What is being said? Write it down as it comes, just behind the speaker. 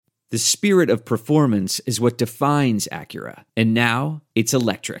The spirit of performance is what defines Acura. And now, it's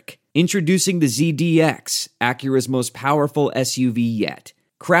electric. Introducing the ZDX, Acura's most powerful SUV yet.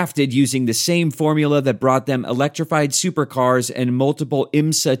 Crafted using the same formula that brought them electrified supercars and multiple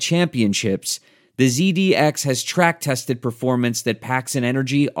IMSA championships, the ZDX has track-tested performance that packs an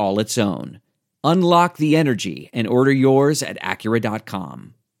energy all its own. Unlock the energy and order yours at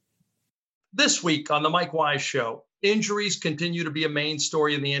Acura.com. This week on the Mike Wise Show, injuries continue to be a main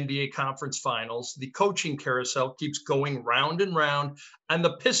story in the NBA Conference Finals. The coaching carousel keeps going round and round, and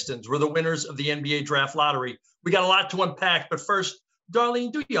the Pistons were the winners of the NBA Draft Lottery. We got a lot to unpack, but first,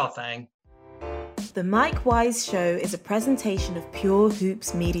 Darlene, do your thing. The Mike Wise Show is a presentation of Pure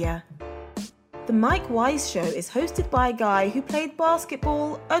Hoops Media. The Mike Wise Show is hosted by a guy who played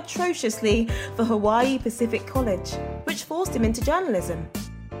basketball atrociously for Hawaii Pacific College, which forced him into journalism.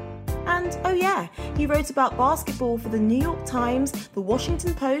 And, oh yeah, he wrote about basketball for the New York Times, the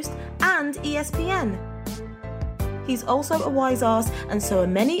Washington Post, and ESPN. He's also a wise ass, and so are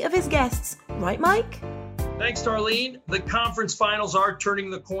many of his guests. Right, Mike? Thanks, Darlene. The conference finals are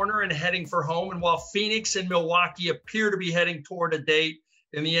turning the corner and heading for home. And while Phoenix and Milwaukee appear to be heading toward a date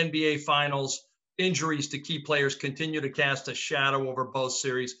in the NBA Finals, injuries to key players continue to cast a shadow over both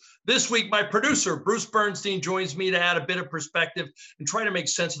series. This week, my producer, Bruce Bernstein, joins me to add a bit of perspective and try to make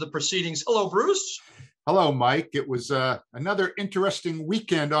sense of the proceedings. Hello, Bruce. Hello, Mike. It was another interesting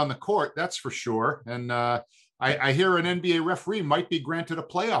weekend on the court, that's for sure. And I hear an NBA referee might be granted a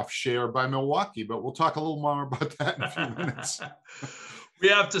playoff share by Milwaukee, but we'll talk a little more about that in a few minutes. We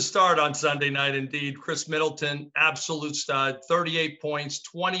have to start on Sunday night, indeed. Khris Middleton, absolute stud, 38 points,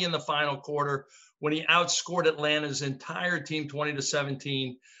 20 in the final quarter when he outscored Atlanta's entire team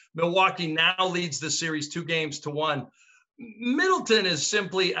 20-17. Milwaukee now leads the series 2-1. Middleton is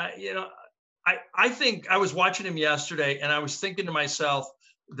simply, I think I was watching him yesterday and I was thinking to myself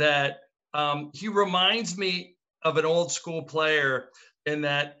that he reminds me of an old school player in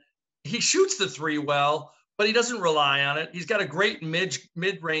that he shoots the three well, but he doesn't rely on it. He's got a great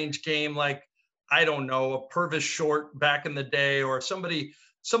mid-range game, like, I don't know, a Purvis Short back in the day, or somebody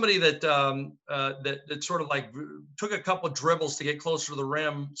that that sort of like took a couple of dribbles to get closer to the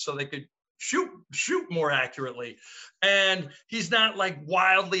rim so they could shoot more accurately. And he's not like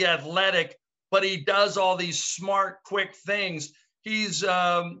wildly athletic, but he does all these smart, quick things. He's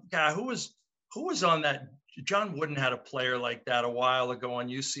who was on that? John Wooden had a player like that a while ago on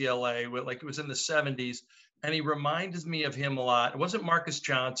UCLA, like it was in the 70s. And he reminds me of him a lot. It wasn't Marcus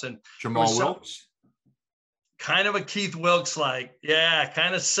Johnson. Jamal Wilkes? Kind of a Keith Wilkes like. Yeah,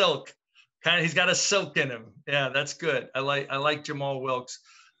 kind of silk. He's got a silk in him. Yeah, that's good. I like Jamal Wilkes.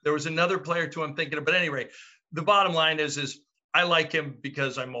 There was another player too I'm thinking of. But anyway, the bottom line is I like him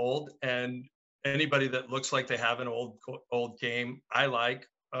because I'm old, and anybody that looks like they have an old game, I like.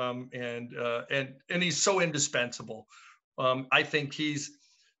 And he's so indispensable. I think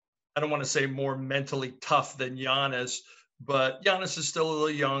I don't want to say more mentally tough than Giannis, but Giannis is still a little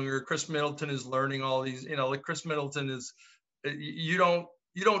younger. Khris Middleton is learning all these, like Khris Middleton is, you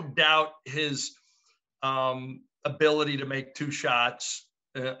don't doubt his ability to make two shots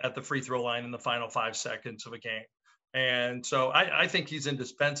at the free throw line in the final 5 seconds of a game. And so I think he's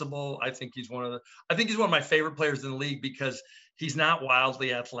indispensable. I think he's one of my favorite players in the league because he's not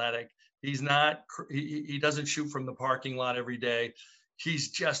wildly athletic. He doesn't shoot from the parking lot every day.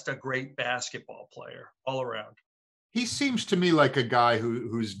 He's just a great basketball player all around. He seems to me like a guy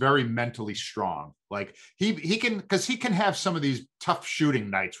who's very mentally strong. Like he can have some of these tough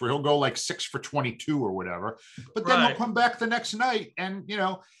shooting nights where he'll go like 6 for 22 or whatever, but then he'll come back the next night and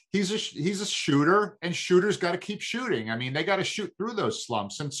he's a shooter, and shooters got to keep shooting. I mean, they got to shoot through those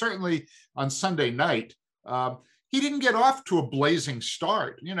slumps. And certainly on Sunday night, he didn't get off to a blazing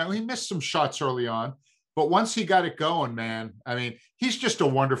start. He missed some shots early on. But once he got it going, man, I mean, he's just a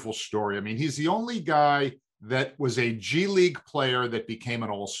wonderful story. I mean, he's the only guy that was a G League player that became an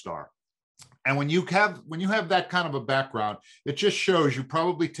all-star. And when you have that kind of a background, it just shows you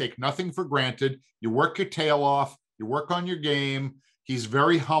probably take nothing for granted. You work your tail off, you work on your game. He's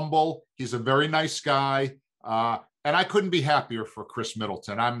very humble. He's a very nice guy. And I couldn't be happier for Khris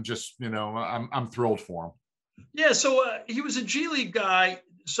Middleton. I'm just, I'm thrilled for him. Yeah. So he was a G League guy.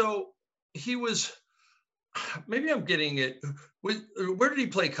 So he was, maybe I'm getting it. Where did he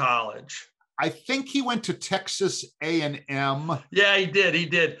play college? I think he went to Texas A&M. Yeah, he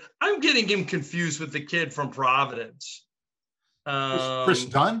did. I'm getting him confused with the kid from Providence. Chris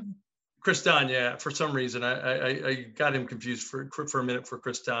Dunn? Chris Dunn, yeah. For some reason, I got him confused for a minute for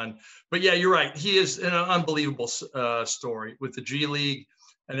Chris Dunn. But yeah, you're right. He is an unbelievable story with the G League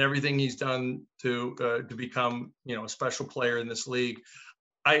and everything he's done to become, a special player in this league.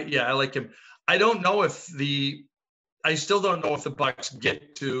 I like him. I still don't know if the Bucks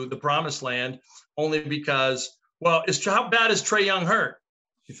get to the promised land, only because, well, how bad is Trae Young hurt,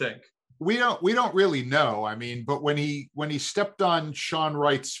 you think? We don't really know. I mean, but when he stepped on Sean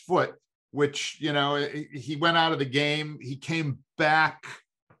Wright's foot, which, he went out of the game, he came back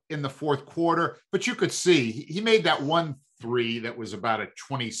in the fourth quarter, but you could see he made that 1-3 that was about a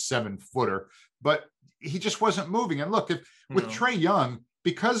 27-footer, but he just wasn't moving. And look, with Trae Young,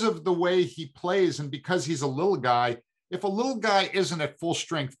 because of the way he plays and because he's a little guy, if a little guy isn't at full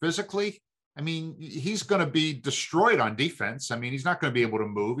strength physically, I mean, he's going to be destroyed on defense. I mean, he's not going to be able to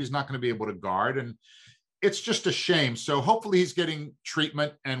move. He's not going to be able to guard. And it's just a shame. So hopefully he's getting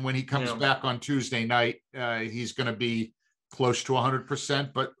treatment. And when he comes back on Tuesday night, he's going to be close to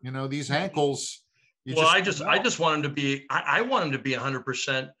 100%. But, these ankles. I just want him to be, I want him to be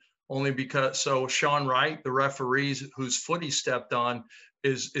 100%, only because, so Sean Wright, the referees whose foot he stepped on,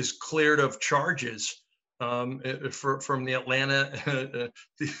 is cleared of charges. From the Atlanta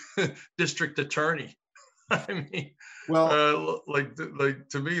district attorney. I mean, well, like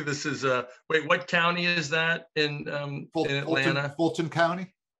to me, this is wait, what county is that in Atlanta? Fulton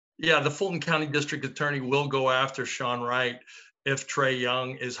County. Yeah, the Fulton County district attorney will go after Sean Wright if Trae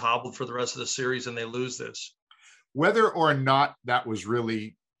Young is hobbled for the rest of the series and they lose this. Whether or not that was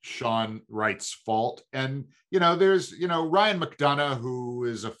really Sean Wright's fault, and there's Ryan McDonough, who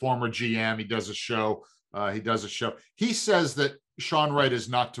is a former GM. He does a show. He says that Sean Wright is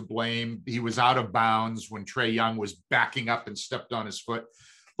not to blame. He was out of bounds when Trae Young was backing up and stepped on his foot.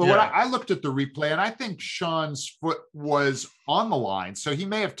 But what I looked at the replay, and I think Sean's foot was on the line. So he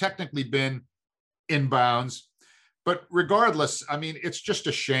may have technically been in bounds. But regardless, I mean, it's just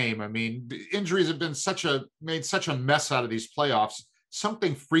a shame. I mean, injuries have been made such a mess out of these playoffs.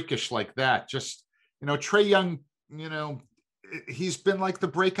 Something freakish like that. Just, Trae Young, he's been like the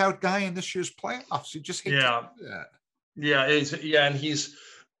breakout guy in this year's playoffs. You just hate to do that. Yeah, and he's.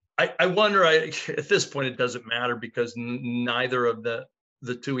 I wonder. At this point, it doesn't matter because neither of the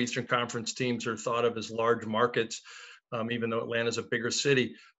two Eastern Conference teams are thought of as large markets, even though Atlanta's a bigger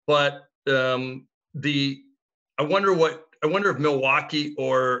city. But I wonder if Milwaukee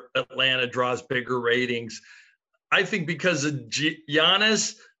or Atlanta draws bigger ratings. I think because of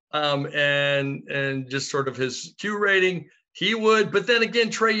Giannis and just sort of his Q rating. He would, but then again,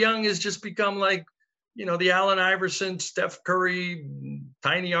 Trae Young has just become like, the Allen Iverson, Steph Curry,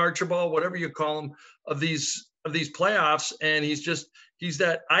 Tiny Archibald, whatever you call him, of these playoffs, and he's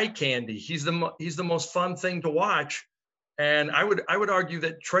that eye candy. He's the most fun thing to watch, and I would argue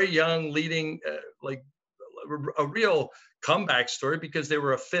that Trae Young leading like a real comeback story because they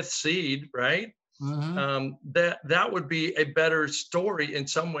were a 5th seed, right? Mm-hmm. That would be a better story in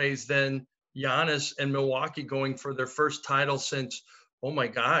some ways than Giannis and Milwaukee going for their first title since, oh my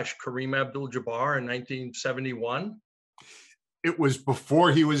gosh, Kareem Abdul-Jabbar in 1971. It was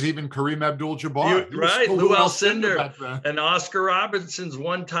before he was even Kareem Abdul-Jabbar. Right, Lou Alcindor and Oscar Robinson's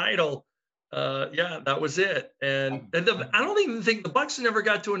one title. That was it. And I don't even think the Bucks never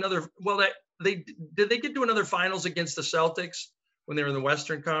got to another. Well, they get to another finals against the Celtics when they were in the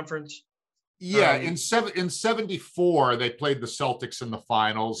Western Conference. Yeah, in 74 they played the Celtics in the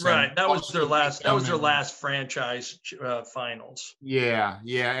finals. Right, that was their last. That was their last franchise finals. Yeah,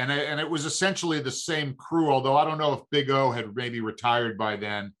 and it was essentially the same crew. Although I don't know if Big O had maybe retired by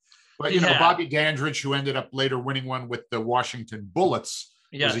then, but Bobby Dandridge, who ended up later winning one with the Washington Bullets.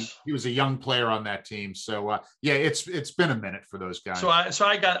 Yes, he was a young player on that team. So it's been a minute for those guys. So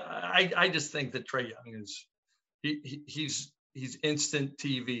I just think that Trae Young is he's instant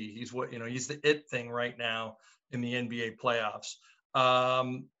TV. He's he's the it thing right now in the NBA playoffs.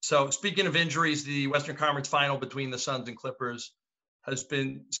 So speaking of injuries, the Western Conference final between the Suns and Clippers has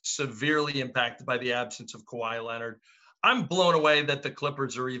been severely impacted by the absence of Kawhi Leonard. I'm blown away that the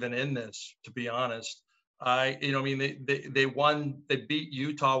Clippers are even in this, to be honest. They beat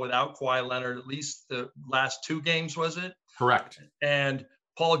Utah without Kawhi Leonard, at least the last 2 games, was it? Correct. And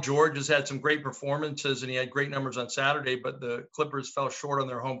Paul George has had some great performances and he had great numbers on Saturday, but the Clippers fell short on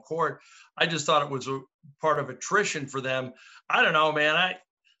their home court. I just thought it was a part of attrition for them. I don't know, man.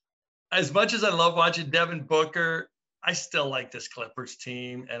 As much as I love watching Devin Booker, I still like this Clippers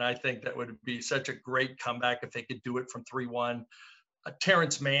team. And I think that would be such a great comeback if they could do it from 3-1.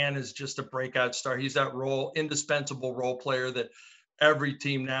 Terrence Mann is just a breakout star. He's that indispensable role player that every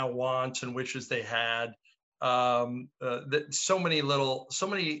team now wants and wishes they had. So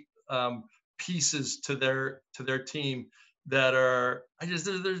many pieces to their team that are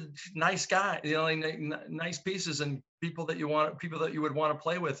they're nice guys, nice pieces and people that you would want to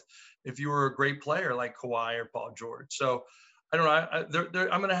play with if you were a great player like Kawhi or Paul George. So I don't know.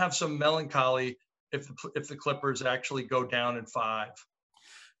 I'm going to have some melancholy if the Clippers actually go down in 5.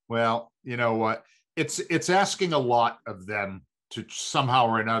 Well, you know what? It's asking a lot of them to somehow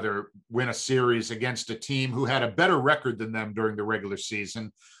or another win a series against a team who had a better record than them during the regular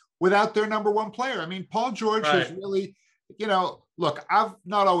season without their number one player. I mean, Paul George has really, look, I've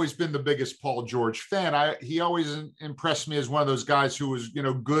not always been the biggest Paul George fan. He always impressed me as one of those guys who was,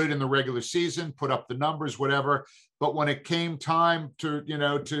 good in the regular season, put up the numbers, whatever. But when it came time to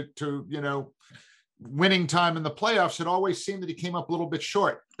winning time in the playoffs, it always seemed that he came up a little bit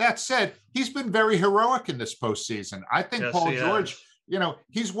short. That said, he's been very heroic in this postseason. I think Paul George,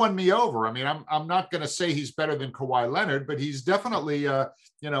 he's won me over. I mean, I'm not going to say he's better than Kawhi Leonard, but he's definitely, a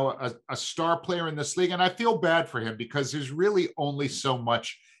star player in this league. And I feel bad for him because there's really only so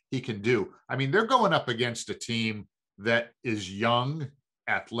much he can do. I mean, they're going up against a team that is young,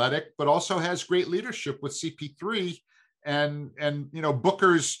 athletic, but also has great leadership with CP3 and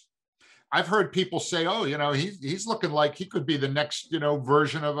Booker's. I've heard people say, "Oh, he's looking like he could be the next,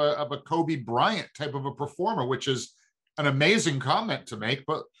 version of a Kobe Bryant type of a performer," which is an amazing comment to make.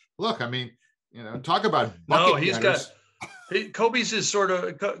 But look, I mean, talk about Kobe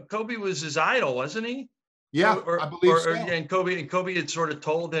was his idol, wasn't he? Yeah, I believe so. And Kobe had sort of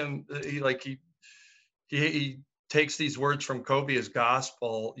told him he takes these words from Kobe as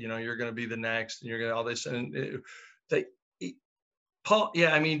gospel. You're going to be the next, and you're going to all this. And Paul,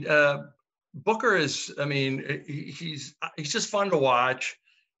 yeah, I mean. Booker is, I mean, he's just fun to watch.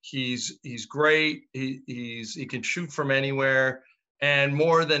 He's great. He can shoot from anywhere. And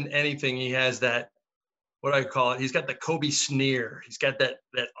more than anything, he has that, what I call it, he's got the Kobe sneer. He's got that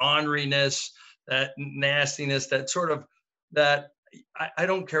orneriness, that nastiness, that sort of, that I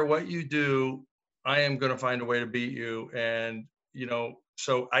don't care what you do, I am going to find a way to beat you. And,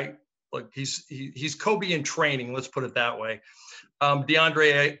 so he's Kobe in training, let's put it that way.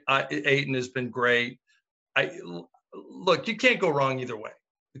 DeAndre Ayton has been great. Look, you can't go wrong either way.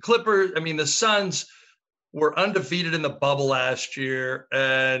 The Clippers, the Suns were undefeated in the bubble last year,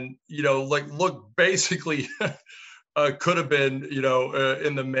 and look, basically could have been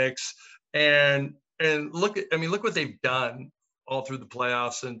in the mix. And look what they've done all through the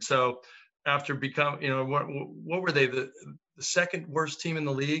playoffs. And so after becoming, what were they, the second worst team in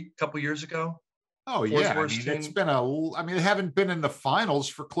the league a couple years ago? Oh, yeah. It's been they haven't been in the finals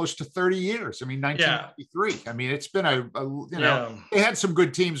for close to 30 years. 1993. It's been they had some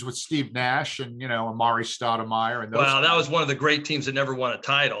good teams with Steve Nash and, Amari Stoudemire. And those that was one of the great teams that never won a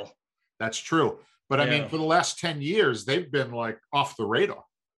title. That's true. But for the last 10 years, they've been off the radar.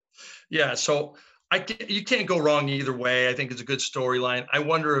 Yeah. So you can't go wrong either way. I think it's a good storyline. I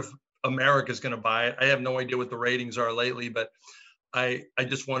wonder if America's going to buy it. I have no idea what the ratings are lately, but I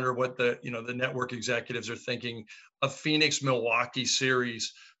just wonder what the network executives are thinking. A Phoenix-Milwaukee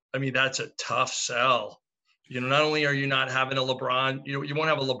series, that's a tough sell. Not only are you not having a LeBron, you won't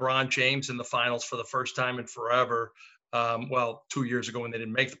have a LeBron James in the finals for the first time in forever. 2 years ago when they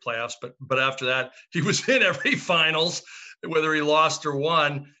didn't make the playoffs, but after that, he was in every finals, whether he lost or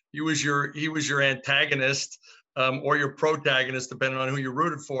won. He was your antagonist or your protagonist, depending on who you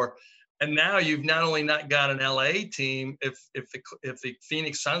rooted for. And now you've not only not got an LA team, if the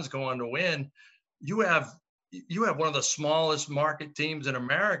Phoenix Suns go on to win, you have one of the smallest market teams in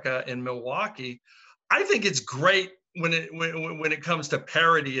America in Milwaukee. I think it's great when it comes to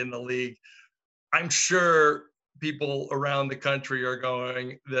parity in the league. I'm sure people around the country are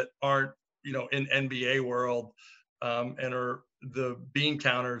going that aren't in NBA world and are the bean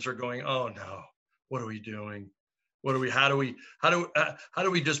counters are going, oh no, what are we doing? How do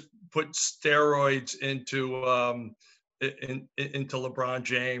we just put steroids into LeBron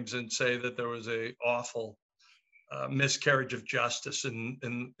James and say that there was a awful miscarriage of justice in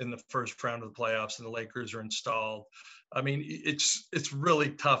the first round of the playoffs and the Lakers are installed? It's really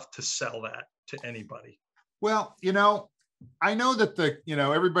tough to sell that to anybody. Well, I know that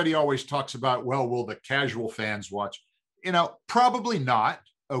everybody always talks about, well, will the casual fans watch? Probably not.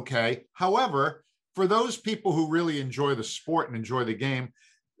 Okay. However, for those people who really enjoy the sport and enjoy the game,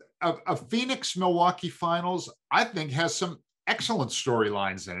 a Phoenix-Milwaukee finals, I think, has some excellent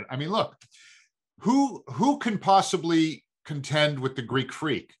storylines in it. Look, who can possibly contend with the Greek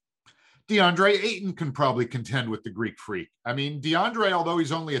Freak? DeAndre Ayton can probably contend with the Greek Freak. DeAndre, although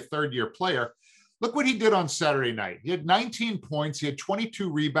he's only a third-year player, look what he did on Saturday night. He had 19 points. He had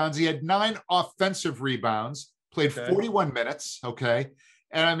 22 rebounds. He had 9 offensive rebounds, played 41 minutes, okay?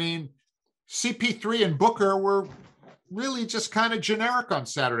 And CP3 and Booker were really just kind of generic on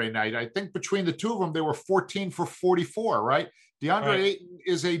Saturday night. I think between the two of them, they were 14 for 44, right? DeAndre Ayton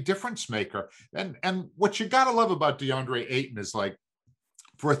is a difference maker. And what you got to love about DeAndre Ayton is, like,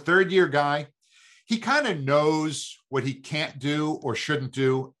 for a third-year guy, he kind of knows what he can't do or shouldn't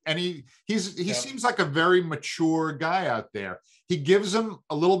do. And he seems like a very mature guy out there. He gives him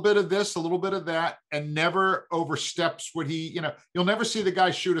a little bit of this, a little bit of that, and never oversteps what you'll never see the guy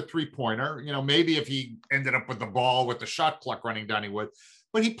shoot a three-pointer. Maybe if he ended up with the ball with the shot clock running down, he would.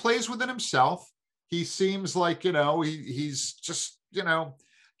 But he plays within himself. He seems like, he's just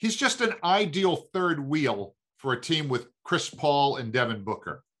an ideal third wheel for a team with Chris Paul and Devin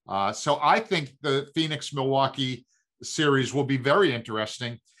Booker. So I think the Phoenix-Milwaukee series will be very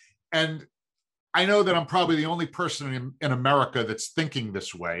interesting. And I know that I'm probably the only person in America that's thinking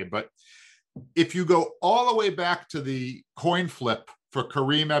this way, but if you go all the way back to the coin flip for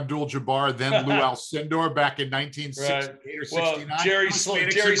Kareem Abdul-Jabbar, then Lou Alcindor back in 1968 or 69. Well, Jerry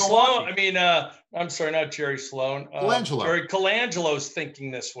Sloan. I mean, I'm sorry, not Jerry Sloan. Jerry Colangelo's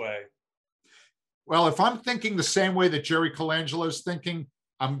thinking this way. Well, if I'm thinking the same way that Jerry Colangelo's thinking,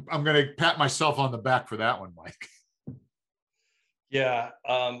 I'm going to pat myself on the back for that one, Mike. Yeah,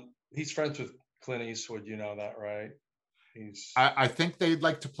 he's friends with Clint Eastwood. You know that, right? I think they'd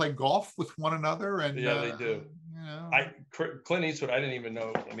like to play golf with one another, and they do. Clint Eastwood, I didn't even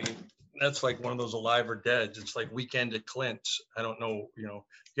know. I mean, that's like one of those alive or dead. It's like Weekend at Clint's. I don't know. You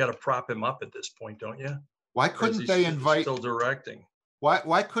got to prop him up at this point, don't you? Why couldn't they invite? Still directing.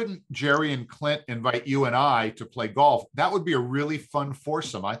 Why couldn't Jerry and Clint invite you and I to play golf? That would be a really fun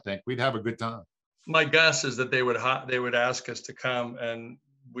foursome. I think we'd have a good time. My guess is that they would ask us to come, and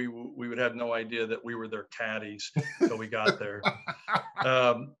we would have no idea that we were their caddies until we got there.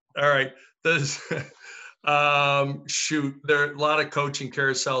 All right. Shoot, there are a lot of coaching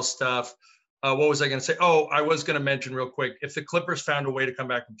carousel stuff. What was I going to say? Oh, I was going to mention real quick, if the Clippers found a way to come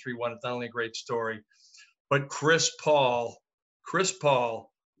back from 3-1, it's not only a great story, but Chris Paul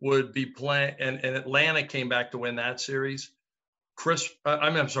would be playing, and Atlanta came back to win that series.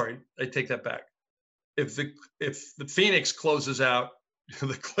 I'm sorry, I take that back. If the Phoenix closes out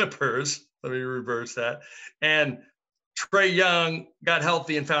the Clippers, let me reverse that, and Trae Young got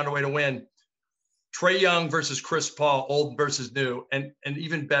healthy and found a way to win, Trae Young versus Chris Paul, old versus new, and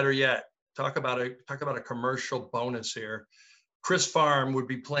even better yet, talk about a commercial bonus here. Chris Farm would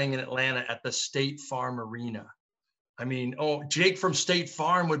be playing in Atlanta at the State Farm Arena. I mean, Jake from State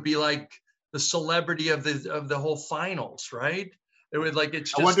Farm would be like the celebrity of the whole finals, right? It would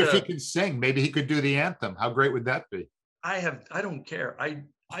it's just, I wonder if he can sing. Maybe he could do the anthem. How great would that be? I don't care. I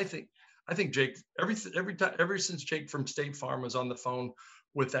think Jake, ever since Jake from State Farm was on the phone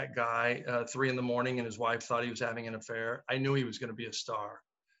with that guy 3 a.m. and his wife thought he was having an affair, I knew he was going to be a star.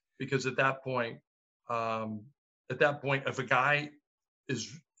 Because at that point, if a guy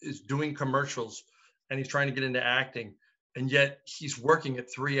is doing commercials and he's trying to get into acting, and yet he's working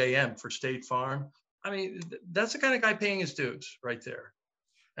at 3 a.m. for State Farm, I mean, that's the kind of guy paying his dues right there.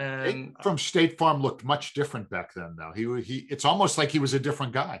 And from State Farm looked much different back then, though. He it's almost like he was a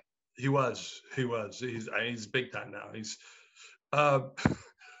different guy. He was. He's big time now. He's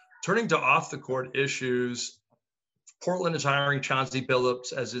turning to off the court issues. Portland is hiring Chauncey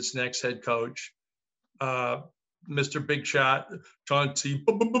Billups as its next head coach. Mr. Big Shot, Chauncey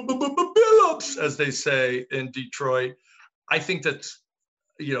Billups, as they say in Detroit. I think that's,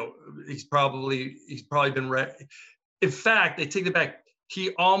 he's probably been ready. In fact, I take it back.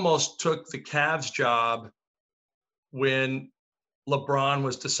 He almost took the Cavs job when LeBron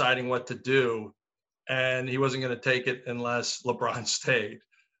was deciding what to do, and he wasn't going to take it unless LeBron stayed.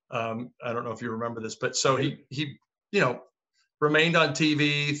 I don't know if you remember this, but so he remained on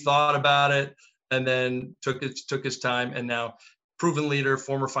TV, thought about it, and then took his time. And now, proven leader,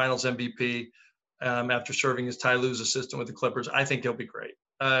 former Finals MVP, after serving as Ty Lue's assistant with the Clippers. I think he'll be great.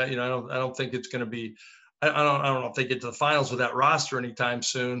 I don't think it's going to be. I don't know if they get to the finals with that roster anytime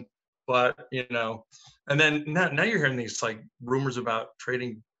soon. But and then now you're hearing these rumors about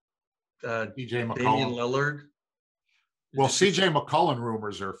trading CJ McCollum. Damian Lillard. Well, CJ McCollum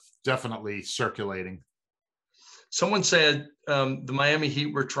rumors are definitely circulating. Someone said the Miami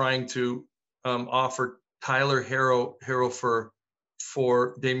Heat were trying to offer Tyler Hero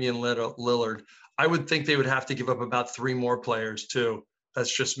for Damian Lillard. I would think they would have to give up about 3 more players too.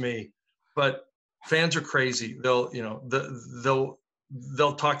 That's just me. But fans are crazy. They'll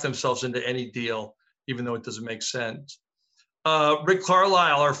talk themselves into any deal, even though it doesn't make sense. Rick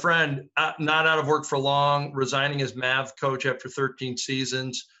Carlisle, our friend, not out of work for long, resigning as Mavs coach after 13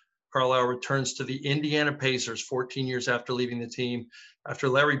 seasons. Carlisle returns to the Indiana Pacers 14 years after leaving the team, after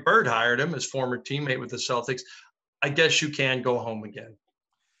Larry Bird hired him, his former teammate with the Celtics. I guess you can go home again.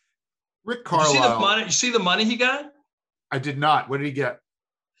 Rick Carlisle. You see the money he got? I did not. What did he get?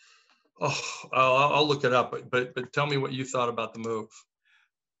 Oh, I'll look it up. But tell me what you thought about the move.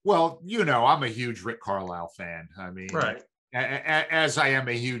 Well, I'm a huge Rick Carlisle fan. I mean, right. As I am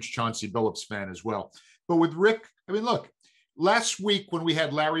a huge Chauncey Billups fan as well. But with Rick, I mean, look, last week when we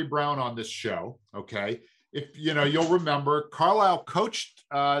had Larry Brown on this show, okay, if you'll remember, Carlisle coached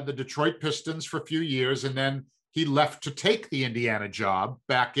the Detroit Pistons for a few years, and then he left to take the Indiana job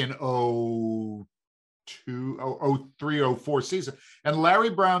back in 03, 04 season. And Larry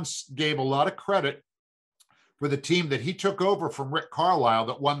Brown gave a lot of credit for the team that he took over from Rick Carlisle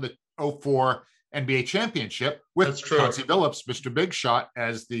that won the 04 NBA championship with Chauncey Billups, Mr. Big Shot,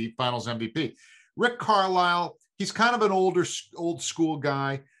 as the finals MVP. Rick Carlisle, he's kind of an old school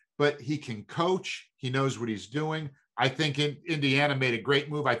guy, but he can coach. He knows what he's doing. I think Indiana made a great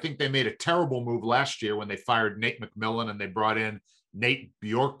move. I think they made a terrible move last year when they fired Nate McMillan and they brought in Nate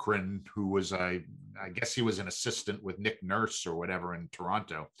Bjorkgren, who was I guess he was an assistant with Nick Nurse or whatever in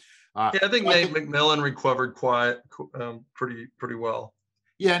Toronto. I think Nate McMillan recovered pretty well.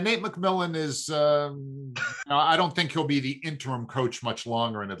 Yeah, Nate McMillan is. I don't think he'll be the interim coach much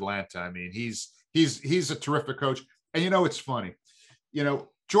longer in Atlanta. I mean, he's a terrific coach. And it's funny.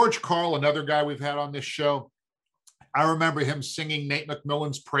 George Karl, another guy we've had on this show. I remember him singing Nate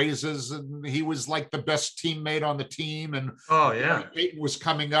McMillan's praises, and he was like the best teammate on the team. And when Peyton was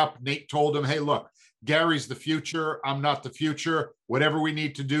coming up, Nate told him, "Hey, look, Gary's the future. I'm not the future. Whatever we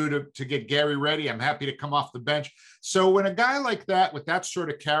need to do to get Gary ready, I'm happy to come off the bench." So when a guy like that, with that sort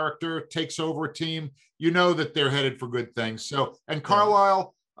of character, takes over a team, you know that they're headed for good things. So, and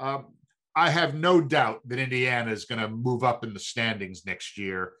Carlisle, I have no doubt that Indiana is going to move up in the standings next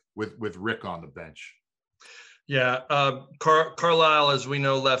year with Rick on the bench. Yeah, Carlisle, as we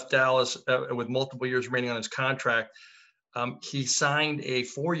know, left Dallas with multiple years remaining on his contract. He signed a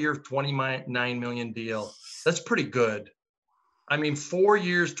 4-year, $29 million deal. That's pretty good. I mean, 4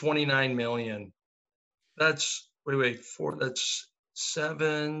 years, $29 million. That's that's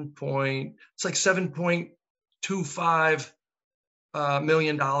 $7.25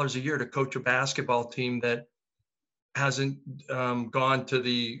 million a year to coach a basketball team that hasn't gone to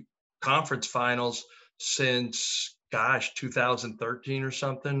the conference finals since 2013 or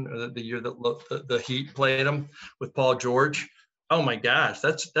something, or the year that the Heat played them with Paul George. Oh my gosh,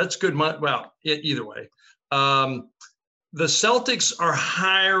 that's good money. Well, either way, the Celtics are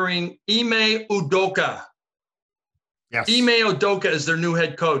hiring Ime Udoka. Yes, Ime Udoka is their new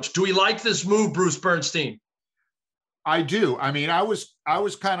head coach. Do we like this move, Bruce Bernstein? I do. I mean, I was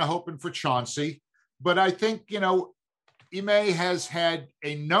kind of hoping for Chauncey, but I think Ime has had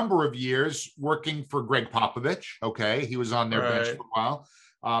a number of years working for Greg Popovich. Okay, he was on their bench for a while.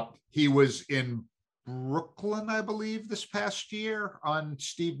 He was in Brooklyn, I believe, this past year on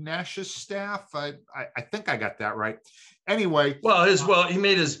Steve Nash's staff. I think I got that right. Anyway, he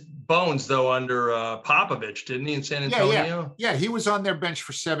made his bones though under Popovich, didn't he, in San Antonio? Yeah. He was on their bench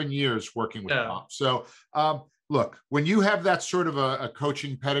for 7 years working with Pop. So look, when you have that sort of a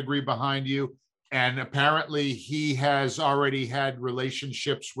coaching pedigree behind you. And apparently he has already had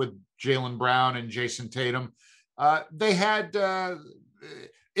relationships with Jaylen Brown and Jason Tatum.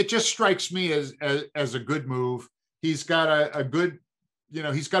 It just strikes me as a good move. He's got a good,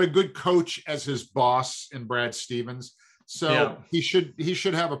 he's got a good coach as his boss in Brad Stevens. So he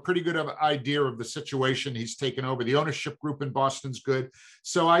should have a pretty good idea of the situation he's taken over. The ownership group in Boston's good.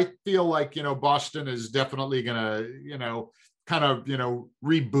 So I feel like, Boston is definitely going to, kind of,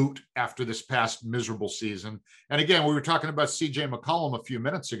 reboot after this past miserable season. And again, we were talking about CJ McCollum a few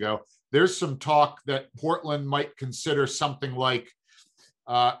minutes ago. There's some talk that Portland might consider something like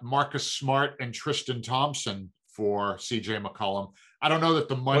Marcus Smart and Tristan Thompson for CJ McCollum. I don't know that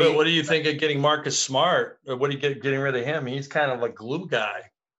the money. What do you think of getting Marcus Smart? What do you getting rid of him? He's kind of a glue guy.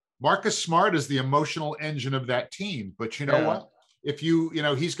 Marcus Smart is the emotional engine of that team. But you know what? If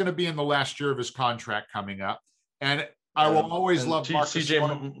he's going to be in the last year of his contract coming up. And I will always love Marcus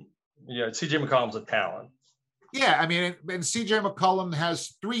Smart. CJ McCollum's a talent. Yeah, I mean, and CJ McCollum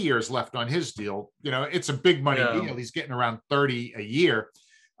has 3 years left on his deal. It's a big money deal. He's getting around 30 a year.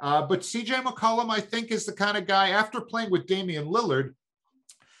 But CJ McCollum, I think, is the kind of guy, after playing with Damian Lillard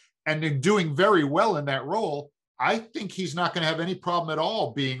and doing very well in that role, I think he's not going to have any problem at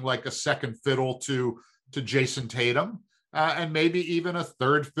all being like a second fiddle to Jason Tatum and maybe even a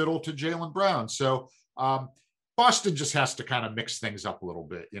third fiddle to Jaylen Brown. So Boston just has to kind of mix things up a little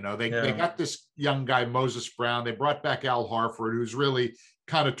bit. They got this young guy, Moses Brown. They brought back Al Horford, who's really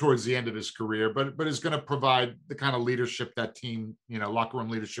kind of towards the end of his career, but is going to provide the kind of leadership that team, locker room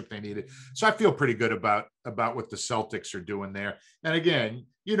leadership they needed. So I feel pretty good about what the Celtics are doing there. And again,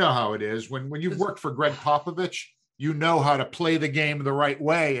 you know how it is when you've worked for Greg Popovich, you know how to play the game the right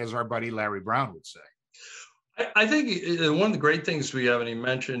way, as our buddy Larry Brown would say. I think one of the great things we haven't even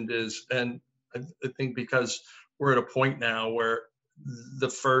mentioned is, and I think because we're at a point now where the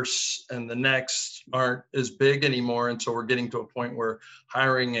first and the next aren't as big anymore. And so we're getting to a point where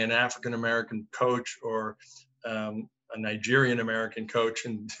hiring an African-American coach or a Nigerian-American coach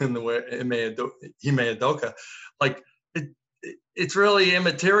in the way Ime Udoka, like it's really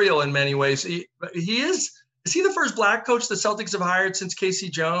immaterial in many ways. Is he the first black coach the Celtics have hired since Casey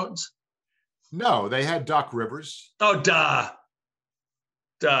Jones? No, they had Doc Rivers. Oh, duh.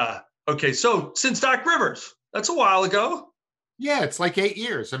 Okay, so since Doc Rivers, that's a while ago. Yeah, it's like 8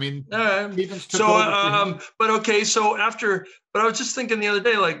 years. I mean, but okay, but I was just thinking the other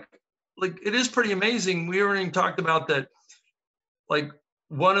day, like it is pretty amazing. We already talked about that. Like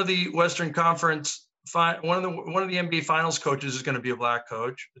one of the Western Conference, one of the NBA Finals coaches is going to be a black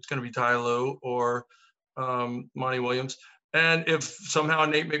coach. It's going to be Ty Lue or Monty Williams. And if somehow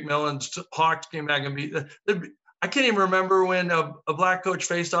Nate McMillan's Hawks came back and beat, I can't even remember when a black coach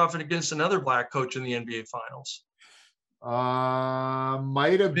faced off against another black coach in the NBA Finals.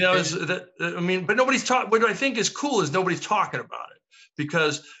 Might have been. But nobody's talking. What I think is cool is nobody's talking about it,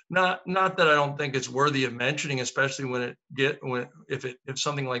 because not that I don't think it's worthy of mentioning, especially if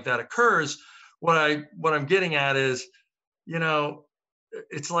something like that occurs. What I'm getting at is,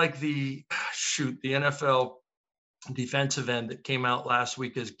 it's like the NFL defensive end that came out last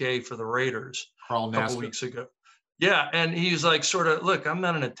week as gay for the Raiders a couple weeks ago. Yeah, and he's like, sort of, look, I'm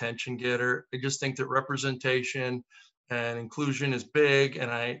not an attention getter. I just think that representation and inclusion is big,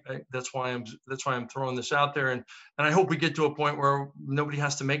 and I that's why I'm throwing this out there, and I hope we get to a point where nobody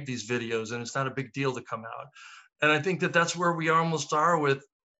has to make these videos, and it's not a big deal to come out. And I think that that's where we almost are with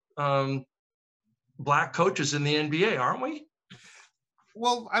black coaches in the NBA, aren't we?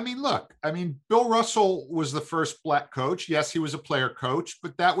 Well, Bill Russell was the first black coach. Yes, he was a player coach,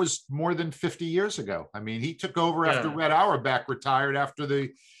 but that was more than 50 years ago. I mean, he took over after Red Auerbach retired after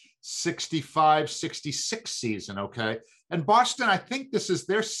the 65-66 season, okay? And Boston, I think this is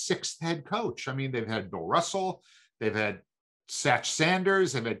their sixth head coach. I mean, they've had Bill Russell, they've had Satch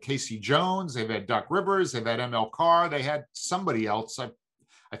Sanders, they've had Casey Jones, they've had Doc Rivers, they've had ML Carr, they had somebody else, I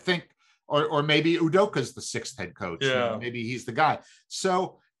think, or maybe Udoka's the sixth head coach. Yeah. Maybe he's the guy.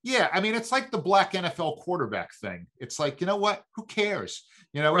 So, yeah, I mean, it's like the black NFL quarterback thing. It's like, you know what? Who cares?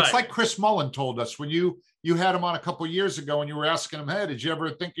 Right. It's like Khris Middleton told us when you had him on a couple of years ago and you were asking him, hey, did you ever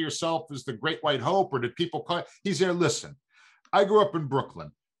think of yourself as the great white hope, or did people call? He's there, listen, I grew up in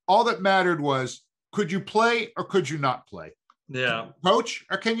Brooklyn. All that mattered was, could you play or could you not play? Yeah. Coach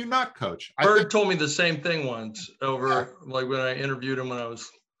or can you not coach? Bird told me the same thing once like when I interviewed him when I was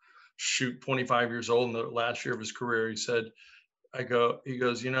 25 years old in the last year of his career. He said, he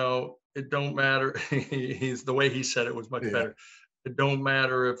goes, it don't matter. The way he said it was much better. It don't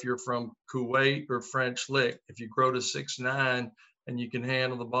matter if you're from Kuwait or French Lick. If you grow to 6'9" and you can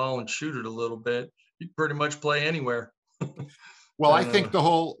handle the ball and shoot it a little bit, you can pretty much play anywhere. Well, I think the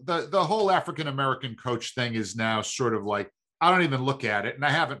whole African-American coach thing is now sort of like, I don't even look at it, and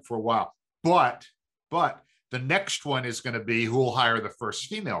I haven't for a while, but the next one is going to be who will hire the first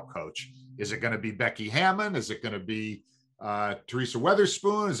female coach. Is it going to be Becky Hammon? Is it going to be Teresa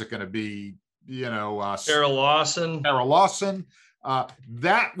Weatherspoon? Is it going to be, Sarah Lawson?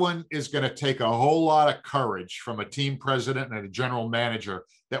 That one is going to take a whole lot of courage from a team president and a general manager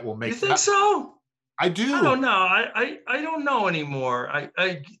that will make. You think so? I do. I don't know. I don't know anymore.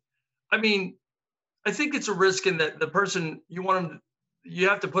 I mean, I think it's a risk in that the person you want them. You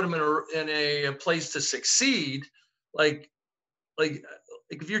have to put them in a place to succeed. Like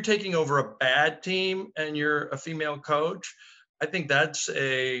if you're taking over a bad team and you're a female coach, I think that's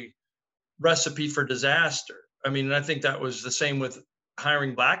a recipe for disaster. I mean, I think that was the same with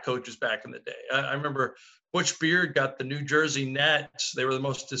hiring black coaches back in the day. I remember Butch Beard got the New Jersey Nets. They were the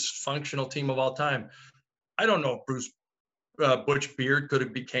most dysfunctional team of all time. I don't know if Butch Beard could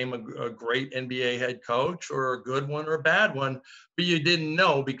have became a great NBA head coach or a good one or a bad one, but you didn't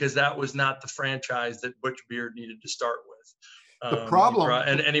know because that was not the franchise that Butch Beard needed to start with. The problem,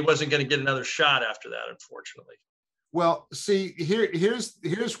 and he wasn't going to get another shot after that, unfortunately. Well, see, here's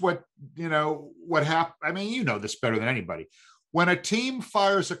what what happened. I mean, you know this better than anybody. When a team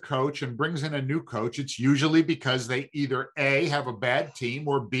fires a coach and brings in a new coach, it's usually because they either A, have a bad team,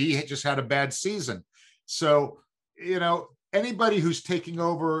 or B, just had a bad season. So, anybody who's taking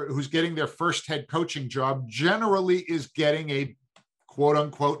over, who's getting their first head coaching job, generally is getting a quote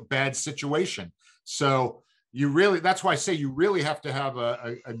unquote bad situation. So that's why I say you really have to have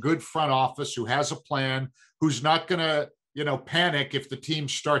a good front office who has a plan, who's not going to, panic if the team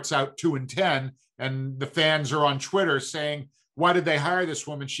starts out 2-10 and the fans are on Twitter saying, why did they hire this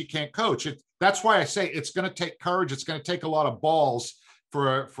woman? She can't coach. That's why I say it's going to take courage. It's going to take a lot of balls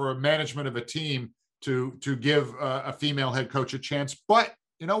for a management of a team to give a female head coach a chance. But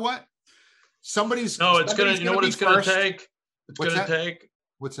you know what? It's going to, you know what it's going to take? It's going to take.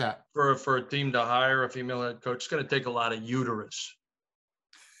 What's that? For a team to hire a female head coach, it's going to take a lot of uterus.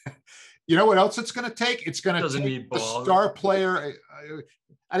 You know what else it's going to take? It's going to take the star player.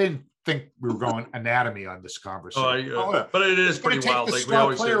 I didn't think we were going anatomy on this conversation. But it is pretty wild. The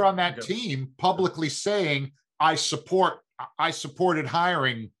star player on that team publicly saying, I supported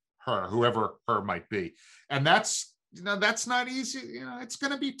hiring her, whoever her might be. And that's not easy. It's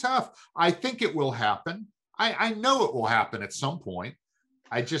going to be tough. I think it will happen. I know it will happen at some point.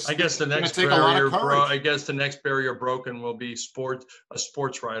 I guess the next barrier broken will be a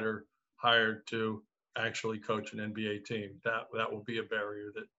sports writer hired to actually coach an NBA team. That will be a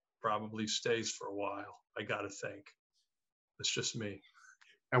barrier that probably stays for a while. I got to think. It's just me.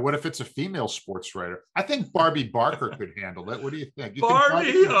 And what if it's a female sports writer? I think Barbie Barker could handle it. What do you think?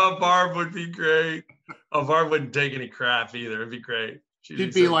 Barb would be great. Barb wouldn't take any crap either. It'd be great.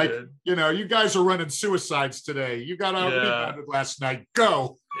 She'd be like, good. You guys are running suicides today. You got out last night.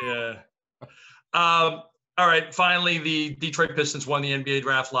 Go. Yeah. All right. Finally, the Detroit Pistons won the NBA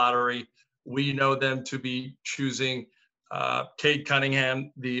draft lottery. We know them to be choosing Cade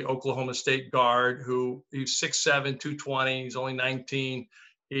Cunningham, the Oklahoma State guard, he's 6'7", 220. He's only 19.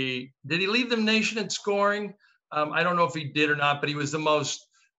 Did he lead the nation in scoring? I don't know if he did or not, but he was the most.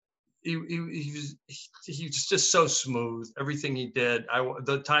 He was just so smooth. Everything he did.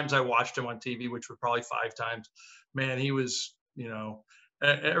 The times I watched him on TV, which were probably 5 times, man, he was.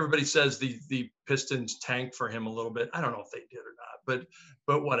 Everybody says the Pistons tanked for him a little bit. I don't know if they did or not,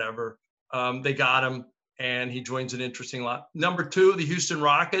 but whatever. They got him, and he joins an interesting lot. Number 2, the Houston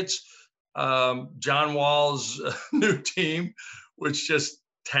Rockets, John Wall's new team, which just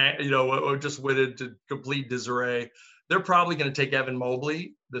went into complete disarray. They're probably going to take Evan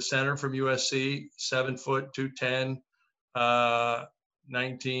Mobley, the center from USC, 7 foot, 210,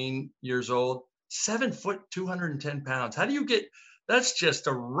 19 years old, 7 foot, 210 pounds. How do you get? That's just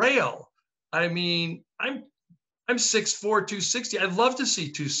a rail. I mean, I'm 6'4", 260. I'd love to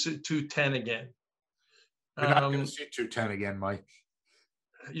see 210 again. You're not going to see 210 again, Mike.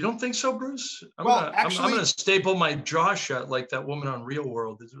 You don't think so, Bruce? I'm going to staple my jaw shut like that woman on Real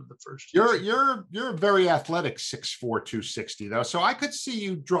World. These are the first. You're a very athletic 6'4", 260 though, so I could see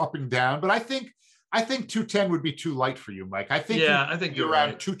you dropping down. But I think 210 would be too light for you, Mike. I think you're around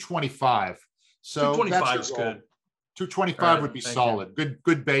right. 225. So 225 is good. 225 would be solid. You.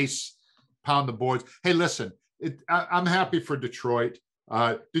 Good base, pound the boards. Hey, listen, I'm happy for Detroit.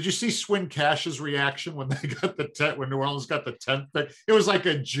 Did you see Swin Cash's reaction when they got when New Orleans got the 10th pick? It was like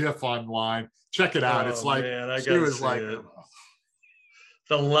a GIF online. Check it out. It's like it was like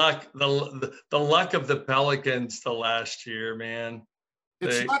the luck of the Pelicans the last year, man.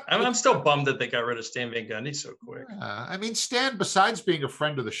 I'm still bummed that they got rid of Stan Van Gundy so quick. I mean, Stan, besides being a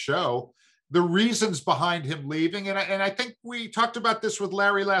friend of the show, the reasons behind him leaving, and I think we talked about this with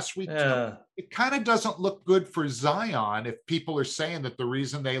Larry last week. Yeah. It kind of doesn't look good for Zion if people are saying that the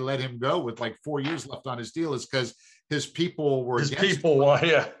reason they let him go with like 4 years left on his deal is because his people were against him.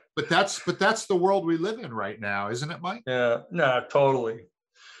 Yeah. But that's the world we live in right now, isn't it, Mike? Yeah. No, totally.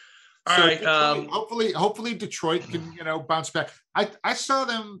 All right. Detroit, hopefully Detroit can bounce back. I saw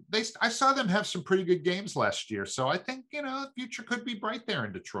them have some pretty good games last year, so I think the future could be bright there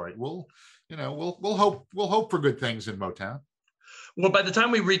in Detroit. We'll hope for good things in Motown. Well, by the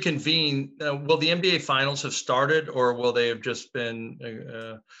time we reconvene, will the NBA Finals have started, or will they have just been?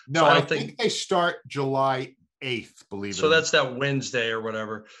 No, I think they start July 8th. Believe it. So that's that Wednesday or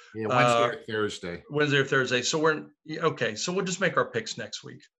whatever. Yeah, Wednesday or Thursday. Wednesday or Thursday. So we're okay. So we'll just make our picks next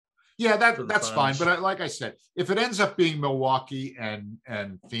week. Yeah, that's fine. But like I said, if it ends up being Milwaukee and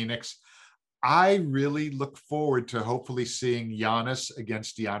Phoenix, I really look forward to hopefully seeing Giannis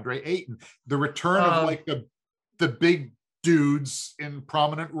against DeAndre Ayton. The return of like the big dudes in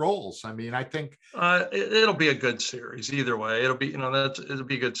prominent roles. I mean, I think it'll be a good series either way. It'll be it'll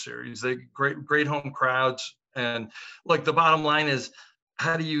be a good series. They great home crowds, and like the bottom line is,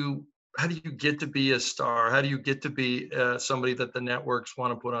 how do you get to be a star? How do you get to be somebody that the networks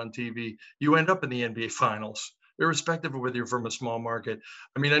want to put on TV? You end up in the NBA Finals, irrespective of whether you're from a small market.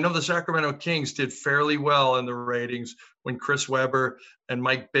 I mean, I know the Sacramento Kings did fairly well in the ratings when Chris Webber and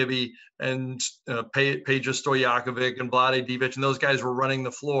Mike Bibby and Peja Stojakovic and Vlade Divac and those guys were running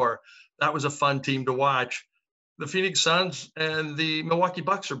the floor. That was a fun team to watch. The Phoenix Suns and the Milwaukee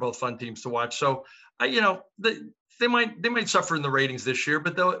Bucks are both fun teams to watch. So, they might suffer in the ratings this year,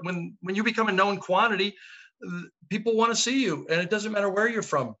 but when you become a known quantity, people want to see you, and it doesn't matter where you're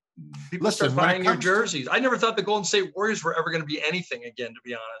from. People start buying your jerseys. I never thought the Golden State Warriors were ever going to be anything again, to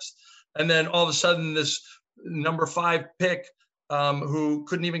be honest. And then all of a sudden, this number 5 pick, who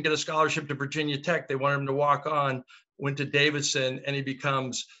couldn't even get a scholarship to Virginia Tech, they wanted him to walk on, went to Davidson, and he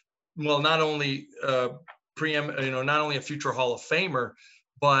becomes, well, not only not only a future Hall of Famer,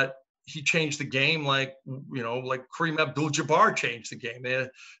 but he changed the game like Kareem Abdul-Jabbar changed the game.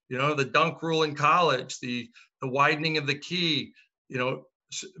 The dunk rule in college, the widening of the key,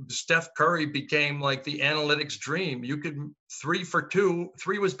 Steph Curry became like the analytics dream. You could 3 for 2.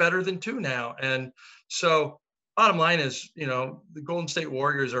 3 was better than 2 now. And so bottom line is, the Golden State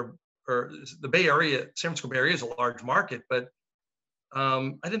Warriors or the Bay Area, San Francisco Bay Area is a large market, but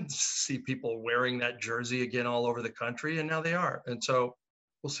I didn't see people wearing that jersey again all over the country, and now they are. And so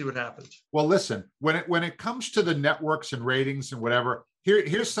we'll see what happens. Well, listen, when it comes to the networks and ratings and whatever,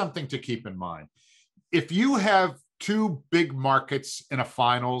 here's something to keep in mind. If you have 2 big markets in a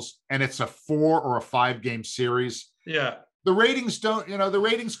finals and it's a 4 or a 5 game series, the ratings the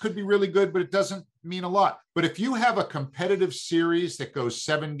ratings could be really good, but it doesn't mean a lot. But if you have a competitive series that goes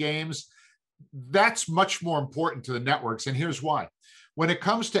 7 games, that's much more important to the networks. And here's why. When it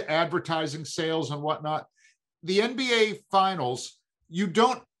comes to advertising sales and whatnot, the NBA finals, you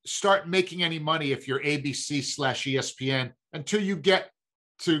don't start making any money if you're ABC/ESPN until you get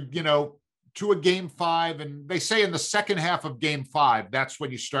to a game 5. And they say in the second half of game 5, that's when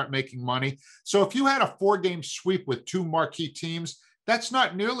you start making money. So if you had a 4-game sweep with 2 marquee teams, that's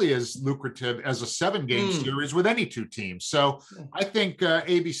not nearly as lucrative as a 7-game series with any 2 teams. So I think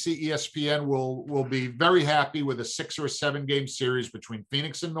ABC, ESPN will be very happy with a 6 or a 7-game series between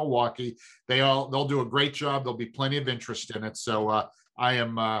Phoenix and Milwaukee. They'll do a great job. There'll be plenty of interest in it. So I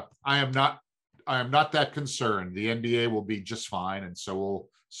am not that concerned. The NBA will be just fine, and so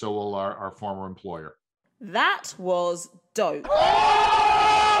will our former employer. That was dope.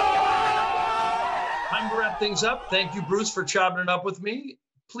 Time to wrap things up. Thank you, Bruce, for chopping it up with me.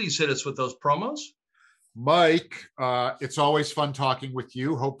 Please hit us with those promos. Mike, it's always fun talking with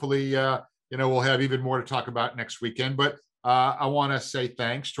you. Hopefully, we'll have even more to talk about next weekend. But I want to say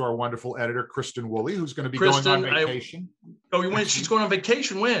thanks to our wonderful editor, Kristen Woolley, who's going to be going on vacation. She's going on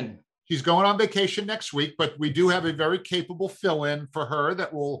vacation when? She's going on vacation next week, but we do have a very capable fill-in for her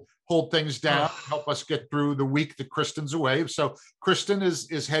that will hold things down, help us get through the week that Kristen's away. So Kristen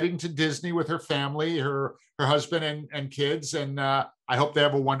is heading to Disney with her family, her husband and kids, and I hope they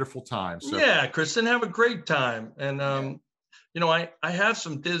have a wonderful time. So yeah, Kristen, have a great time. And I have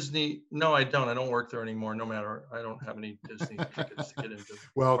some Disney. No, I don't. I don't work there anymore. No matter, I don't have any Disney tickets to get into.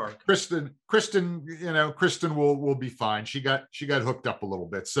 Well, the park. Kristen will be fine. She got hooked up a little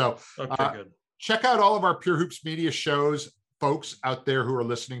bit. So good. Check out all of our Pure Hoops Media shows, folks out there who are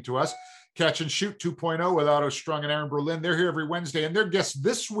listening to us. Catch and Shoot 2.0 with Otto Strong and Aaron Berlin. They're here every Wednesday, and their guest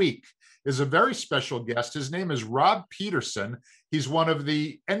this week is a very special guest. His name is Rob Peterson. He's one of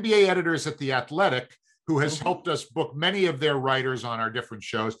the NBA editors at The Athletic, who has helped us book many of their writers on our different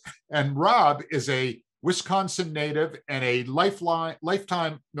shows. And Rob is a Wisconsin native and a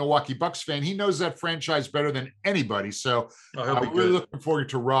lifetime Milwaukee Bucks fan. He knows that franchise better than anybody. So we're really looking forward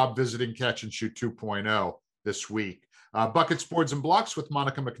to Rob visiting Catch and Shoot 2.0 this week. Buckets, Boards, and Blocks with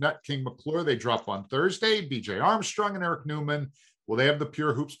Monica McNutt, King McClure. They drop on Thursday. BJ Armstrong and Eric Newman. Well, they have the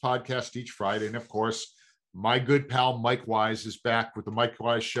Pure Hoops podcast each Friday. And of course, my good pal Mike Wise is back with the Mike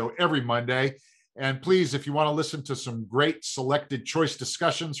Wise Show every Monday. And please, if you want to listen to some great selected choice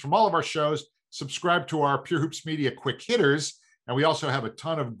discussions from all of our shows, subscribe to our Pure Hoops Media Quick Hitters. And we also have a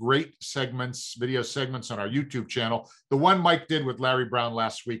ton of great video segments on our YouTube channel. The one Mike did with Larry Brown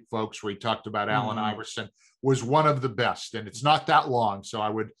last week, folks, where he talked about Allen Iverson, was one of the best. And it's not that long. So I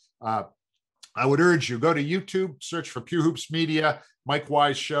would urge you, go to YouTube, search for Pure Hoops Media, Mike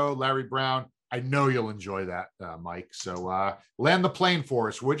Wise Show, Larry Brown. I know you'll enjoy that, Mike. So land the plane for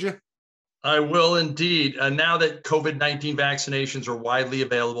us, would you? I will indeed. Now that COVID-19 vaccinations are widely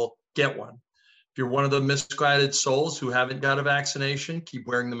available, get one. If you're one of the misguided souls who haven't got a vaccination, keep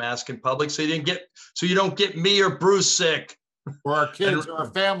wearing the mask in public so you don't get me or Bruce sick. Or our kids or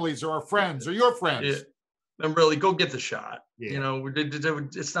our families or our friends or your friends. Yeah. And really, go get the shot. Yeah.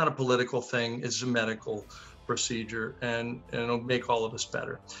 It's not a political thing. It's a medical procedure, and it'll make all of us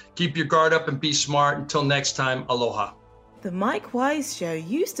better. Keep your guard up and be smart. Until next time, aloha. The Mike Wise Show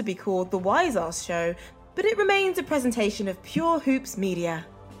used to be called The Wise Ass Show, but it remains a presentation of Pure Hoops Media.